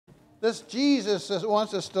This Jesus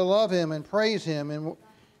wants us to love him and praise him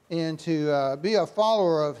and to be a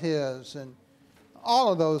follower of his and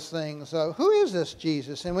all of those things. Who is this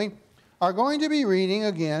Jesus? And we are going to be reading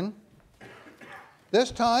again, this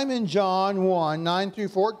time in John 1, 9 through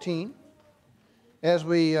 14, as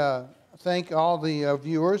we thank all the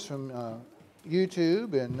viewers from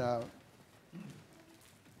YouTube and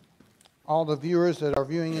all the viewers that are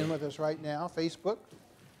viewing in with us right now, Facebook,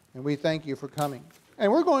 and we thank you for coming.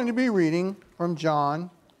 And we're going to be reading from John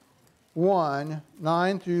 1,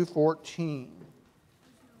 9 through 14.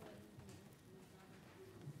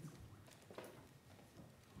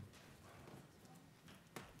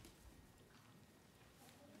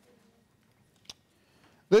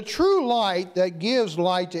 The true light that gives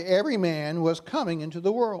light to every man was coming into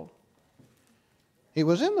the world. He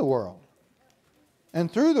was in the world.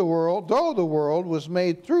 And through the world, though the world was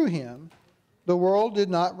made through him, the world did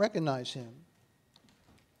not recognize him.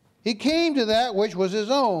 He came to that which was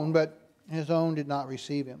his own, but his own did not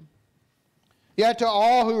receive him. Yet to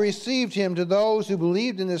all who received him, to those who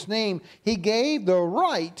believed in his name, he gave the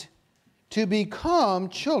right to become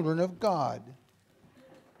children of God.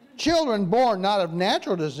 Children born not of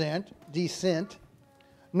natural descent,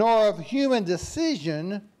 nor of human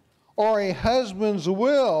decision or a husband's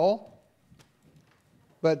will,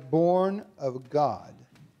 but born of God.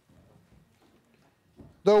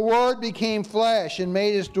 The Word became flesh and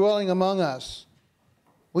made his dwelling among us.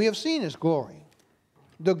 We have seen his glory,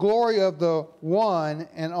 the glory of the one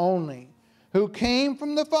and only, who came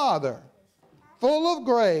from the Father, full of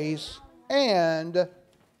grace and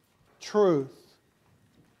truth.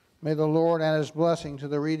 May the Lord add his blessing to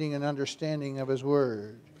the reading and understanding of his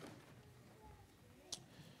word.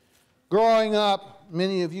 Growing up,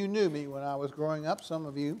 many of you knew me when I was growing up, some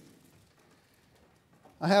of you.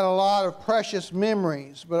 I had a lot of precious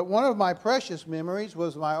memories, but one of my precious memories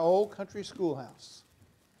was my old country schoolhouse.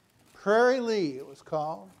 Prairie Lea, it was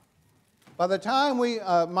called. By the time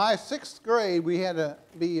my 6th grade, we had to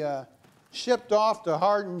be shipped off to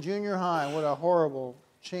Hardin Junior High. What a horrible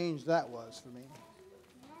change that was for me.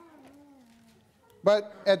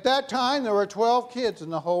 But at that time, there were 12 kids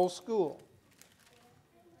in the whole school.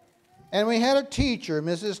 And we had a teacher,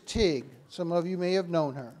 Mrs. Tigg. Some of you may have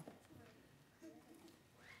known her.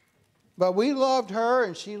 But we loved her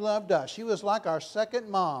and she loved us. She was like our second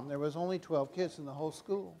mom. There was only 12 kids in the whole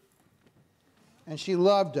school. And she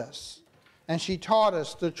loved us. And she taught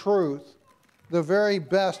us the truth, the very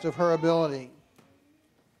best of her ability.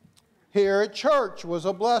 Here at church was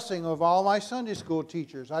a blessing of all my Sunday school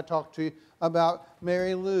teachers. I talked to you about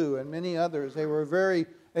Mary Lou and many others.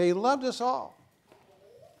 They loved us all.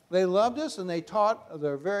 They loved us and they taught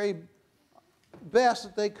their very best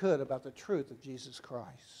that they could about the truth of Jesus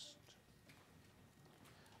Christ.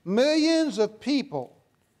 Millions of people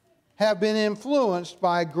have been influenced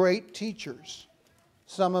by great teachers.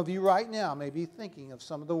 Some of you right now may be thinking of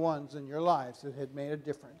some of the ones in your lives that had made a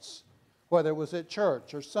difference, whether it was at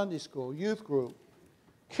church or Sunday school, youth group,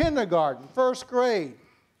 kindergarten, 1st grade,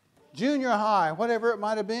 junior high, whatever it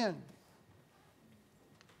might have been.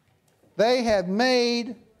 They have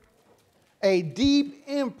made a deep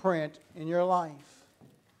imprint in your life.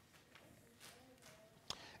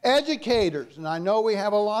 Educators, and I know we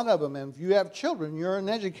have a lot of them, and if you have children, you're an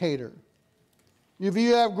educator. If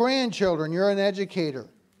you have grandchildren, you're an educator.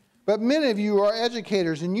 But many of you are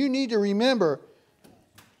educators, and you need to remember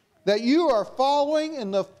that you are following in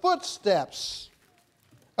the footsteps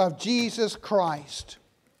of Jesus Christ.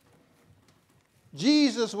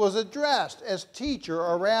 Jesus was addressed as teacher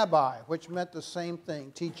or rabbi, which meant the same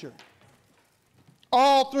thing, teacher.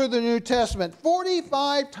 All through the New Testament,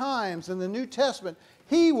 45 times in the New Testament,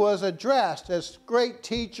 he was addressed as great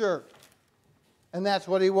teacher. And that's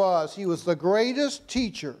what he was. He was the greatest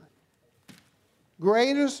teacher,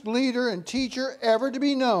 greatest leader and teacher ever to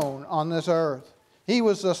be known on this earth. He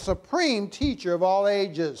was the supreme teacher of all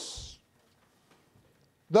ages.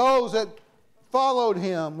 Those that followed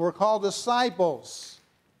him were called disciples.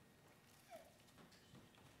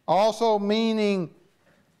 Also meaning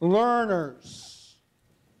learners.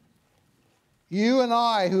 You and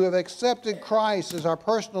I who have accepted Christ as our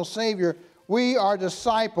personal Savior, we are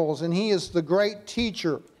disciples and he is the great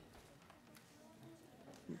teacher.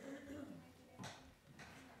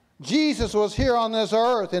 Jesus was here on this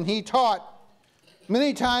earth and he taught.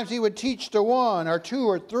 Many times he would teach to 1 or 2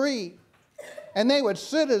 or 3 and they would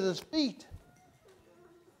sit at his feet.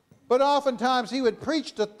 But oftentimes he would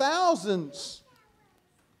preach to thousands.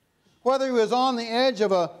 Whether he was on the edge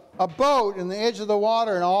of a boat in the edge of the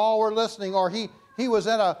water and all were listening, or he was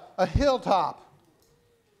at a hilltop.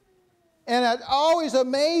 And it always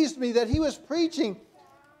amazed me that he was preaching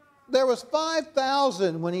there was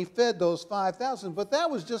 5,000 when he fed those 5,000, but that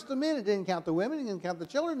was just a minute. Didn't count the women, didn't count the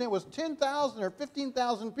children. There was 10,000 or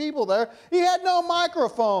 15,000 people there. He had no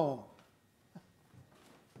microphone.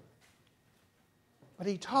 But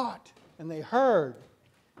he taught, and they heard,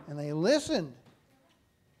 and they listened.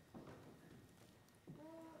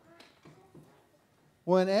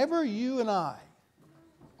 Whenever you and I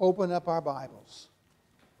open up our Bibles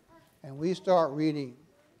and we start reading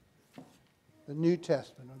the New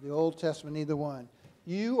Testament or the Old Testament, either one,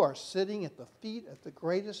 you are sitting at the feet of the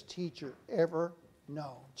greatest teacher ever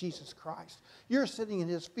known, Jesus Christ. You're sitting at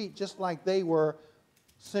his feet just like they were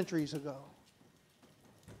centuries ago.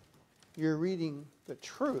 You're reading the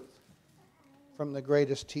truth from the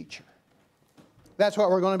greatest teacher. That's what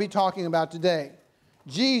we're going to be talking about today.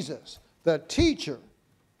 Jesus, the teacher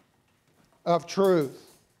of truth.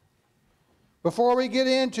 Before we get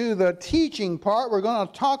into the teaching part, we're going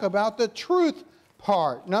to talk about the truth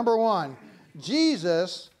part. Number one,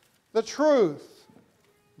 Jesus, the truth.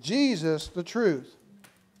 Jesus, the truth.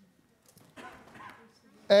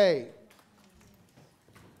 A,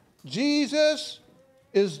 Jesus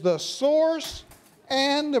is the source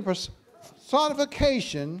and the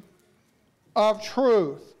personification of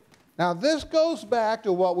truth. Now, this goes back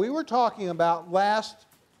to what we were talking about last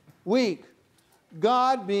week.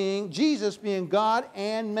 Jesus being God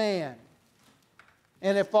and man.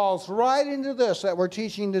 And it falls right into this that we're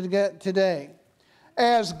teaching today.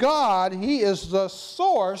 As God, he is the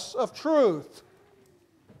source of truth.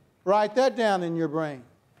 Write that down in your brain.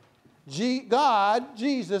 God,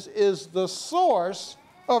 Jesus, is the source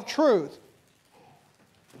of truth.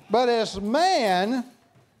 But as man,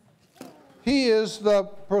 he is the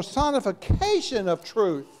personification of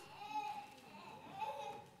truth.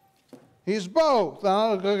 He's both.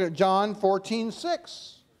 Now look at John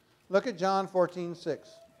 14:6. Look at John 14:6.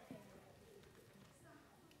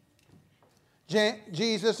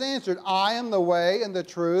 Jesus answered, I am the way and the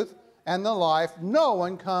truth and the life. No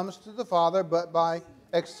one comes to the Father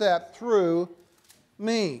except through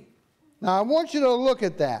me. Now I want you to look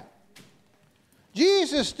at that.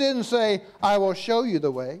 Jesus didn't say, I will show you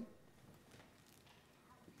the way.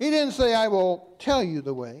 He didn't say, I will tell you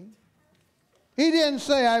the way. He didn't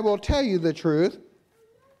say, I will tell you the truth.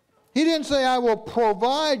 He didn't say, I will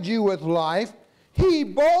provide you with life. He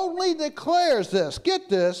boldly declares this. Get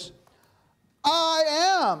this. I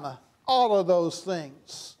am all of those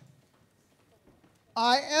things.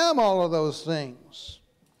 I am all of those things.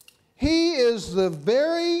 He is the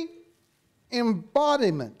very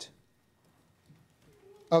embodiment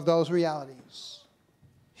of those realities.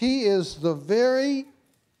 He is the very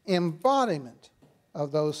embodiment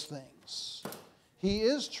of those things. He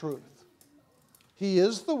is truth. He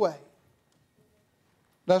is the way.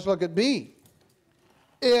 Let's look at B.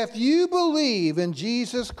 If you believe in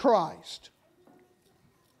Jesus Christ,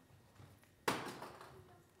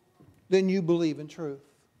 then you believe in truth.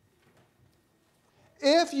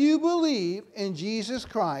 If you believe in Jesus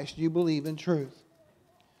Christ, you believe in truth.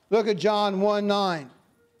 Look at John 1:9.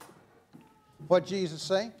 What Jesus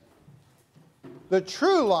say? The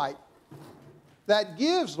true light that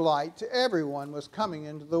gives light to everyone was coming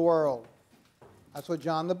into the world. That's what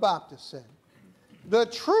John the Baptist said. The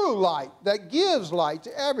true light that gives light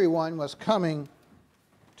to everyone was coming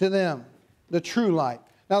to them. The true light.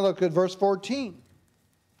 Now look at verse 14.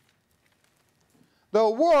 The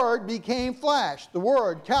Word became flesh. The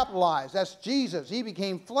Word capitalized. That's Jesus. He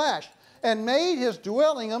became flesh and made his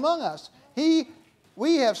dwelling among us.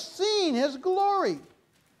 We have seen his glory.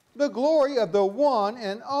 The glory of the one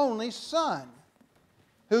and only Son,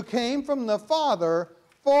 who came from the Father,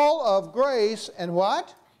 full of grace and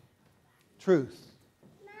what? Truth.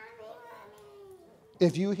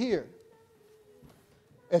 If you hear,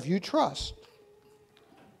 if you trust,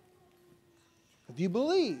 if you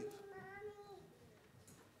believe,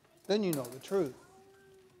 then you know the truth.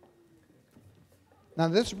 Now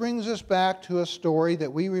this brings us back to a story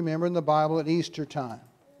that we remember in the Bible at Easter time.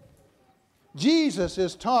 Jesus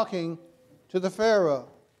is talking to the Pharaoh.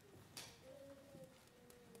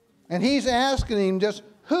 And he's asking him just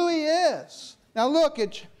who he is. Now look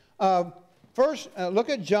at look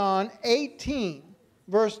at John 18,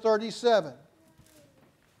 verse 37.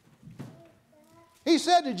 He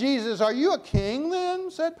said to Jesus, "Are you a king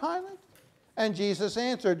then?" said Pilate. And Jesus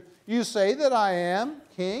answered, "You say that I am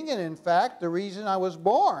king, and in fact the reason I was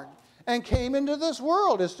born and came into this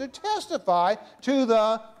world is to testify to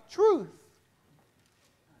the truth.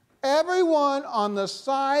 Everyone on the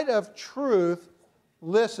side of truth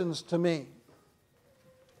listens to me."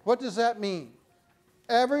 What does that mean?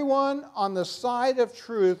 Everyone on the side of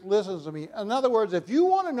truth listens to me. In other words, if you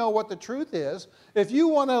want to know what the truth is, if you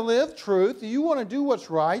want to live truth, you want to do what's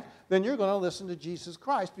right, then you're going to listen to Jesus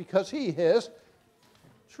Christ because He is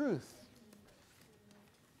truth.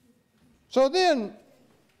 So then,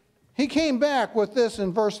 He came back with this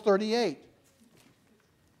in verse 38.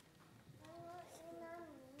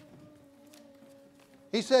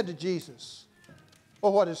 He said to Jesus,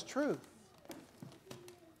 well, what is truth?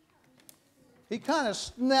 He kind of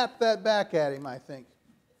snapped that back at him, I think.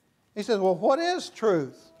 He said, well, what is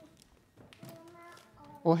truth?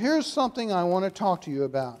 Well, here's something I want to talk to you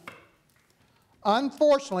about.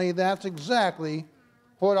 Unfortunately, that's exactly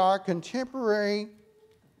what our contemporary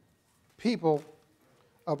people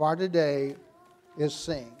of our today is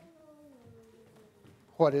saying.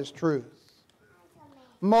 What is truth?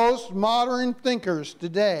 Most modern thinkers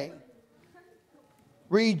today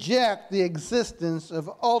reject the existence of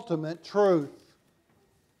ultimate truth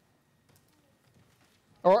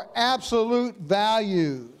or absolute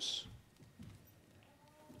values.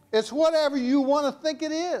 It's whatever you want to think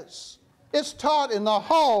it is. It's taught in the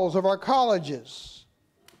halls of our colleges.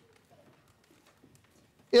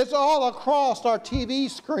 It's all across our TV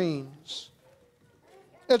screens.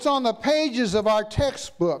 It's on the pages of our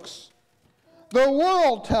textbooks. The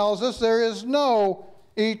world tells us there is no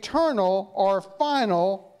eternal or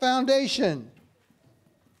final foundation.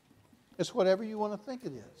 It's whatever you want to think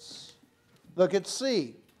it is. Look at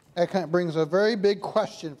C. That kind of brings a very big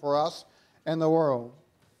question for us and the world.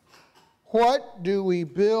 What do we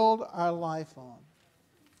build our life on?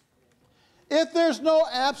 If there's no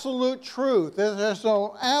absolute truth, if there's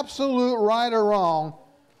no absolute right or wrong,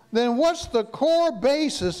 then what's the core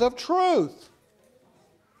basis of truth?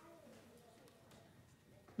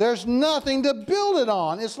 There's nothing to build it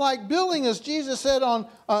on. It's like building, as Jesus said, on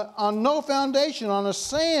no foundation, on a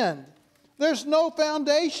sand. There's no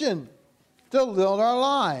foundation to build our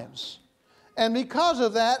lives. And because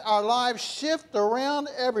of that, our lives shift around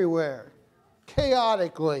everywhere,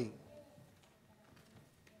 chaotically.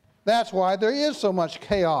 That's why there is so much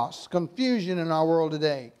chaos, confusion in our world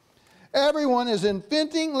today. Everyone is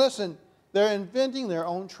inventing, listen, they're inventing their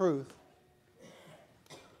own truth.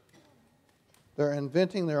 They're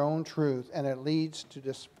inventing their own truth, and it leads to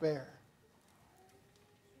despair.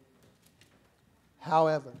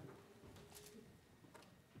 However,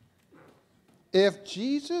 if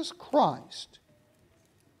Jesus Christ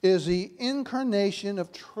is the incarnation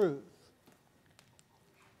of truth,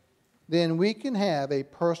 then we can have a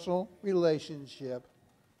personal relationship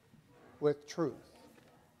with truth.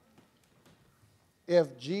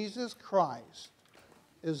 If Jesus Christ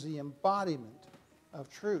is the embodiment of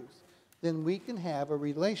truth, then we can have a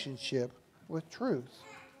relationship with truth.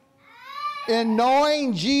 In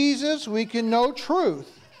knowing Jesus, we can know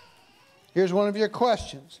truth. Here's one of your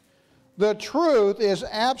questions. The truth is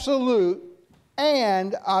absolute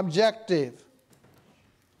and objective.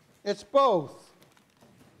 It's both.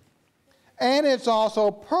 And it's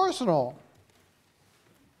also personal.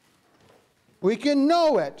 We can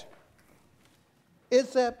know it.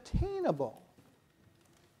 It's obtainable.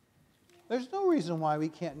 There's no reason why we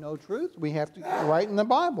can't know truth. We have to write in the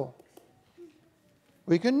Bible.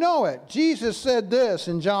 We can know it. Jesus said this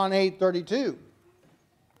in John 8:32.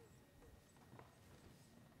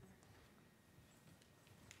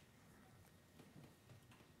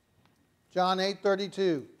 John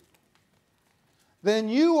 8:32. Then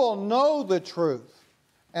you will know the truth,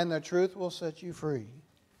 and the truth will set you free.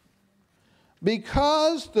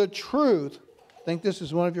 Because the truth, I think this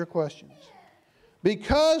is one of your questions.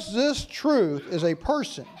 Because this truth is a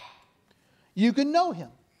person, you can know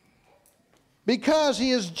him. Because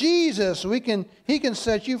he is Jesus, he can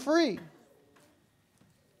set you free.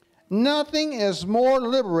 Nothing is more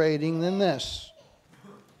liberating than this.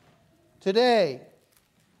 Today,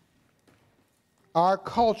 our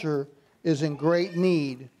culture is in great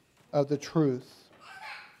need of the truth.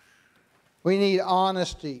 We need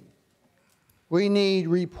honesty. We need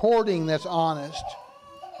reporting that's honest.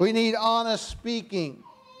 We need honest speaking.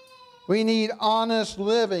 We need honest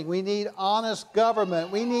living. We need honest government.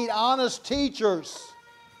 We need honest teachers.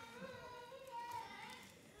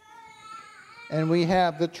 And we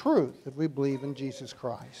have the truth if we believe in Jesus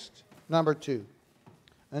Christ. Number 2,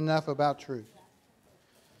 enough about truth.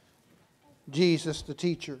 Jesus, the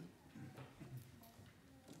teacher.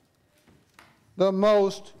 The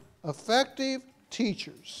most effective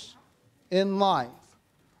teachers in life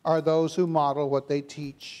are those who model what they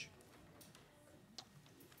teach.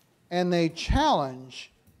 And they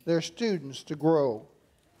challenge their students to grow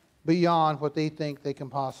beyond what they think they can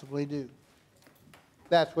possibly do.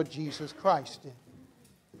 That's what Jesus Christ did.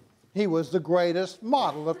 He was the greatest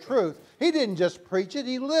model of truth. He didn't just preach it,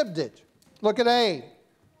 he lived it. Look at A.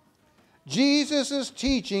 Jesus'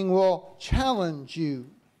 teaching will challenge you.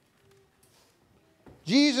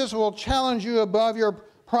 Jesus will challenge you above your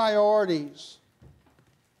priorities,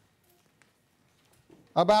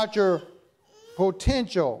 about your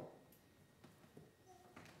potential.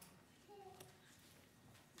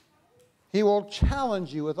 He will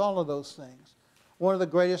challenge you with all of those things. One of the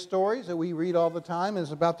greatest stories that we read all the time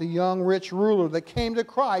is about the young rich ruler that came to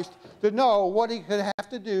Christ to know what he could have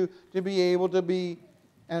to do to be able to be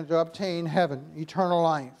and to obtain heaven, eternal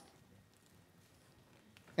life.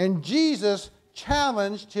 And Jesus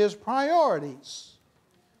challenged his priorities.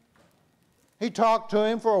 He talked to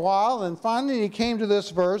him for a while, and finally he came to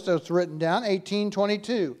this verse that's written down,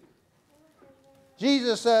 18:22.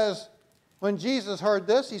 Jesus says, when Jesus heard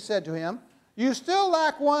this, he said to him, "You still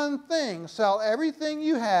lack one thing. Sell everything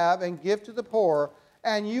you have and give to the poor,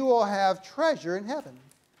 and you will have treasure in heaven.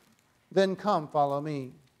 Then come, follow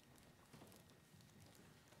me."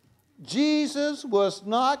 Jesus was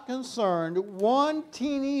not concerned one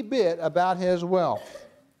teeny bit about his wealth.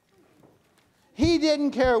 He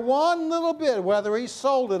didn't care one little bit whether he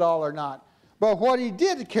sold it all or not. But what he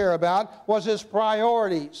did care about was his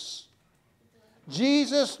priorities.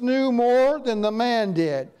 Jesus knew more than the man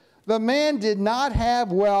did. The man did not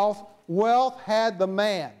have wealth. Wealth had the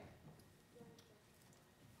man.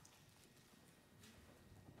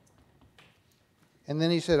 And then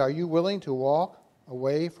he said, "Are you willing to walk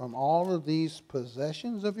away from all of these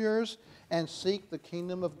possessions of yours and seek the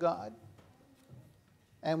kingdom of God?"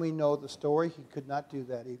 And we know the story. He could not do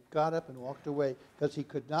that. He got up and walked away because he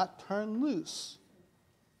could not turn loose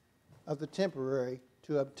of the temporary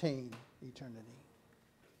to obtain eternity.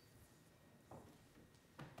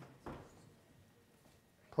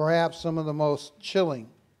 Perhaps some of the most chilling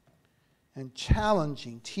and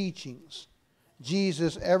challenging teachings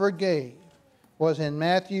Jesus ever gave was in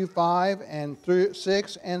Matthew 5 and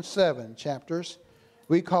 6 and 7 chapters.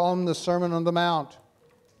 We call them the Sermon on the Mount.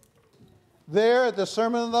 There at the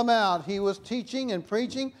Sermon on the Mount, he was teaching and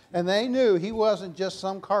preaching, and they knew he wasn't just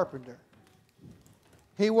some carpenter.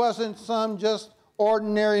 He wasn't some just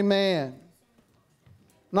ordinary man.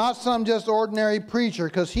 Not some just ordinary preacher,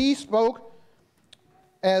 because he spoke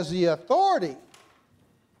as the authority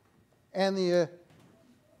and the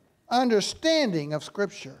understanding of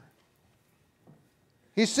Scripture.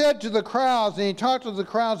 He said to the crowds, and he talked to the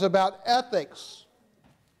crowds about ethics.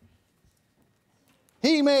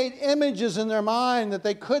 He made images in their mind that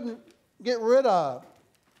they couldn't get rid of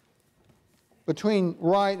between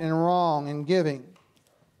right and wrong and giving.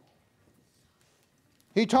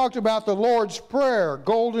 He talked about the Lord's Prayer,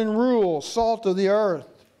 golden rule, salt of the earth,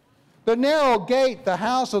 the narrow gate, the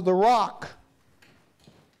house of the rock.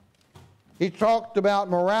 He talked about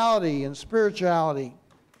morality and spirituality.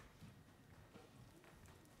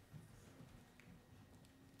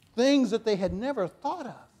 Things that they had never thought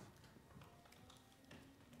of.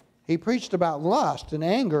 He preached about lust and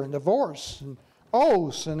anger and divorce and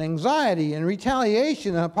oaths and anxiety and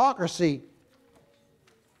retaliation and hypocrisy.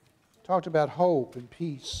 Talked about hope and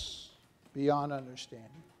peace beyond understanding.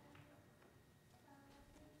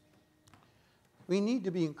 We need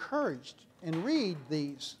to be encouraged and read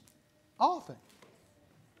these often.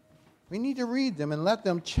 We need to read them and let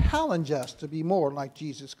them challenge us to be more like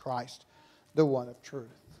Jesus Christ, the one of truth.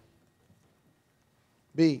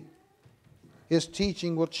 B, his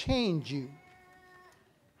teaching will change you.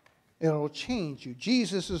 It will change you.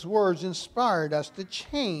 Jesus' words inspired us to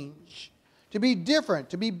change, to be different,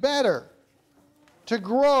 to be better, to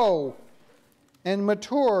grow and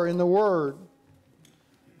mature in the Word.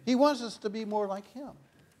 He wants us to be more like him.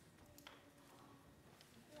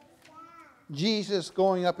 Jesus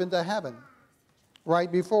going up into heaven,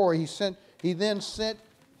 right before he then sent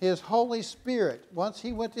his Holy Spirit. Once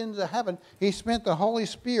he went into heaven, he sent the Holy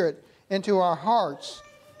Spirit into our hearts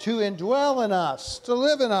to indwell in us, to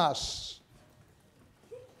live in us,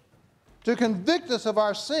 to convict us of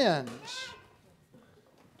our sins,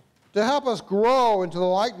 to help us grow into the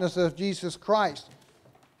likeness of Jesus Christ.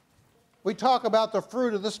 We talk about the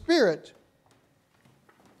fruit of the Spirit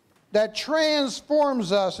that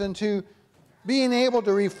transforms us into being able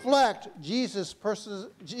to reflect Jesus'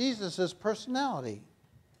 personality,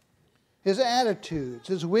 his attitudes,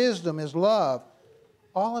 his wisdom, his love,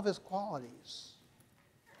 all of his qualities.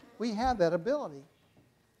 We have that ability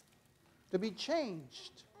to be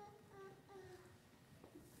changed.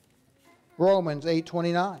 Romans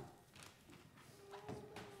 8:29.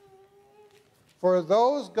 For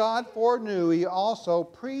those God foreknew, he also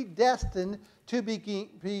predestined to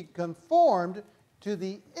be conformed to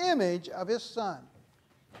the image of his Son.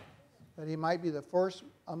 that he might be the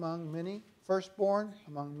firstborn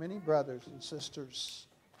among many brothers and sisters.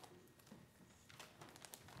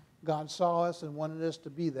 God saw us and wanted us to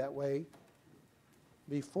be that way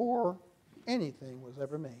before anything was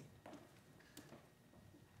ever made.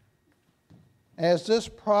 As this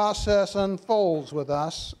process unfolds with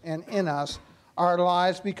us and in us, our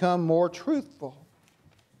lives become more truthful,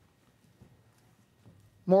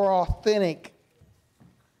 more authentic,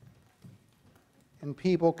 and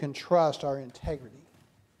people can trust our integrity.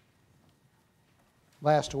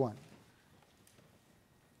 Last one.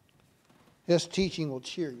 His teaching will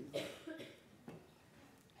cheer you.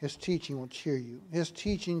 His teaching will cheer you. His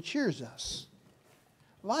teaching cheers us.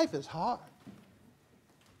 Life is hard.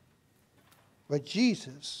 But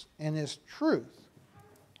Jesus and His truth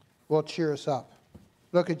will cheer us up.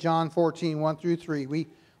 Look at John 14, 1 through 3.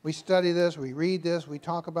 We study this, we read this, we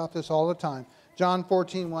talk about this all the time. John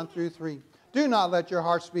 14, 1 through 3. Do not let your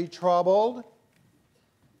hearts be troubled.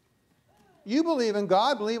 You believe in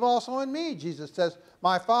God, believe also in me. Jesus says,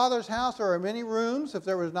 my Father's house there are many rooms. If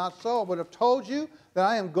there was not so, I would have told you that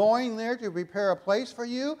I am going there to prepare a place for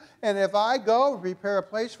you. And if I go and prepare a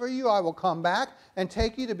place for you, I will come back and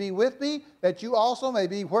take you to be with me, that you also may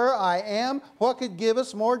be where I am. What could give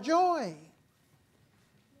us more joy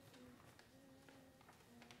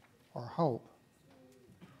or hope?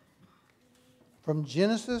 From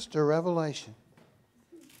Genesis to Revelation,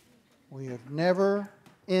 we have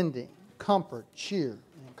never-ending comfort, cheer,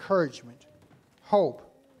 encouragement, hope,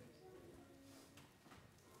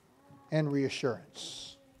 and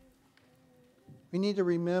reassurance. We need to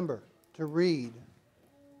remember to read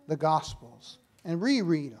the Gospels and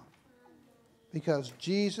reread them, because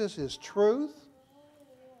Jesus is truth,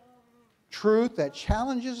 truth that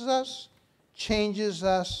challenges us, changes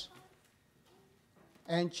us,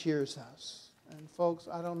 and cheers us. And folks,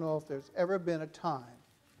 I don't know if there's ever been a time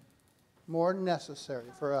more necessary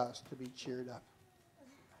for us to be cheered up.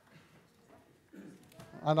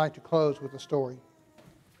 I'd like to close with a story.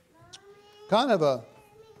 Kind of a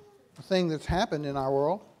thing that's happened in our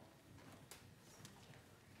world.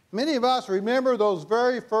 Many of us remember those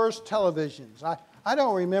very first televisions. I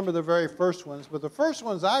don't remember the very first ones, but the first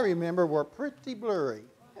ones I remember were pretty blurry.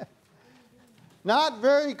 Not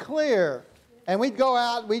very clear. And we'd go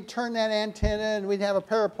out, we'd turn that antenna, and we'd have a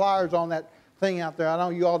pair of pliers on that thing out there. I know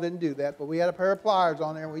you all didn't do that, but we had a pair of pliers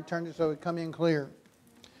on there, and we turned it so it would come in clear.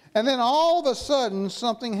 And then all of a sudden,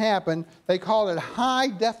 something happened. They called it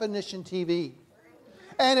high-definition TV.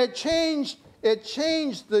 And it changed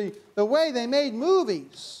the way they made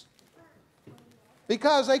movies,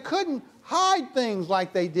 because they couldn't hide things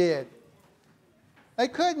like they did. They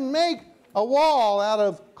couldn't make a wall out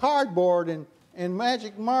of cardboard and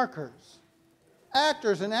magic markers.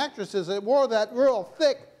 Actors and actresses that wore that real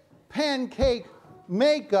thick pancake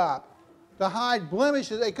makeup to hide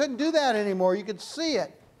blemishes, they couldn't do that anymore. You could see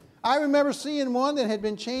it. I remember seeing one that had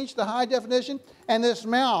been changed to high definition, and this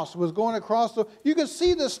mouse was going across the... You could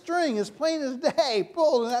see the string as plain as day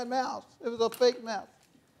pulled in that mouse. It was a fake mouse.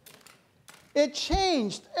 It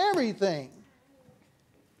changed everything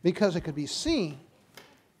because it could be seen.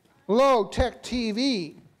 Low-tech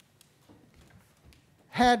TV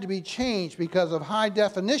had to be changed because of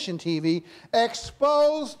high-definition TV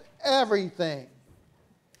exposed everything.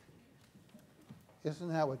 Isn't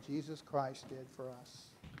that what Jesus Christ did for us?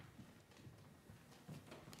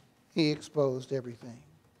 He exposed everything.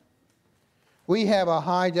 We have a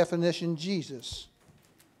high-definition Jesus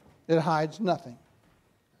that hides nothing.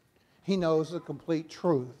 He knows the complete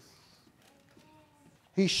truth.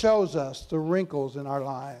 He shows us the wrinkles in our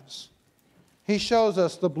lives. He shows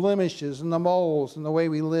us the blemishes and the moles in the way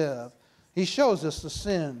we live. He shows us the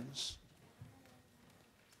sins.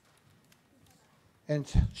 And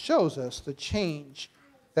shows us the change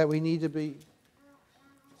that we need to be.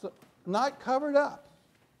 So, not covered up,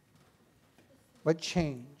 but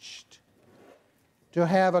changed. To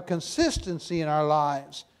have a consistency in our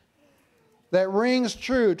lives that rings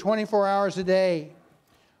true 24 hours a day.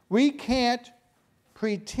 We can't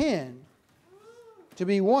pretend to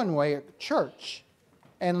be one way at church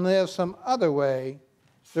and live some other way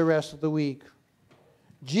the rest of the week.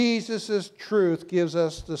 Jesus' truth gives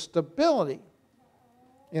us the stability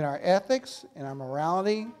in our ethics, in our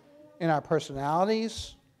morality, in our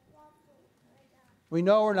personalities. We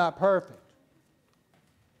know we're not perfect.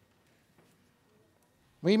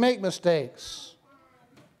 We make mistakes.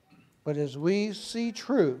 But as we see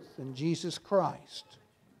truth in Jesus Christ,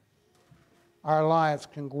 our lives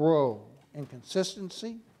can grow in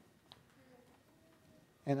consistency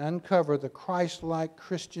and uncover the Christ-like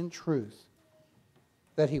Christian truth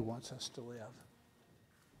that He wants us to live.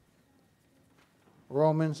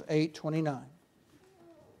 Romans 8:29.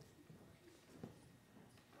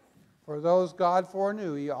 For those God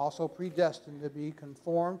foreknew, he also predestined to be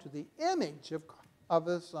conformed to the image of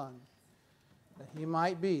his Son, that he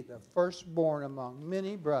might be the firstborn among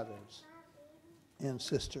many brothers and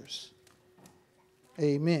sisters.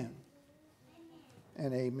 Amen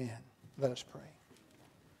and amen. Let us pray.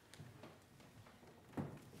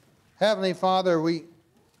 Heavenly Father, we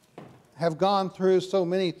have gone through so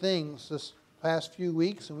many things this past few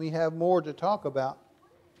weeks, and we have more to talk about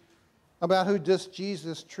who this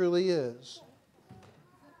Jesus truly is.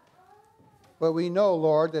 But we know,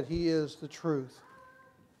 Lord, that he is the truth.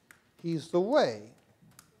 He's the way.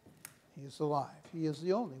 He's the life. He is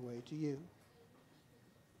the only way to you.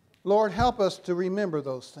 Lord, help us to remember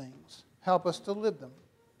those things. Help us to live them.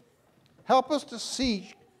 Help us to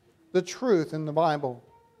seek the truth in the Bible.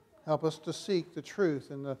 Help us to seek the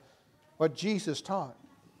truth in what Jesus taught,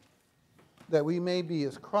 that we may be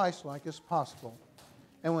as Christ-like as possible.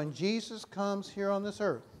 And when Jesus comes here on this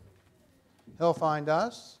earth, he'll find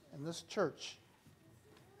us in this church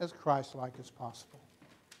as Christ-like as possible.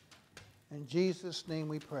 In Jesus' name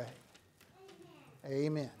we pray.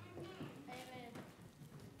 Amen.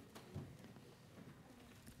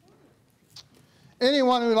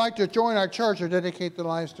 Anyone who would like to join our church or dedicate their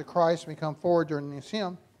lives to Christ may come forward during this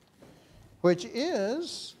hymn, which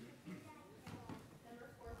is number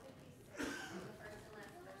 456, the first and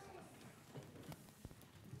last verses.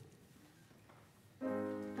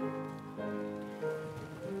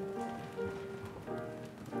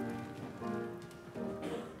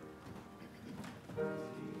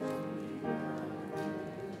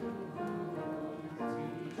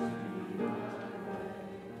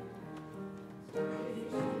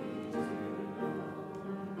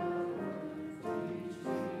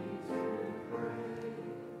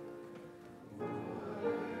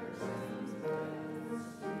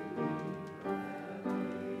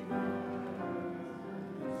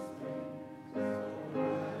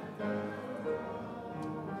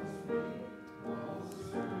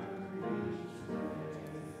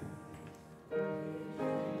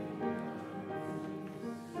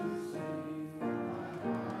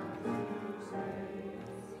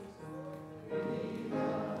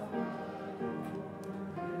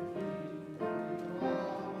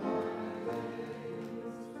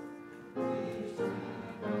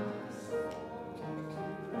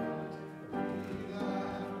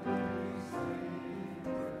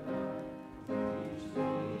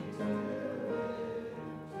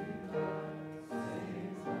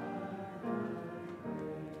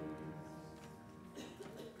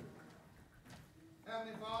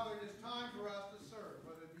 Heavenly Father, it is time for us to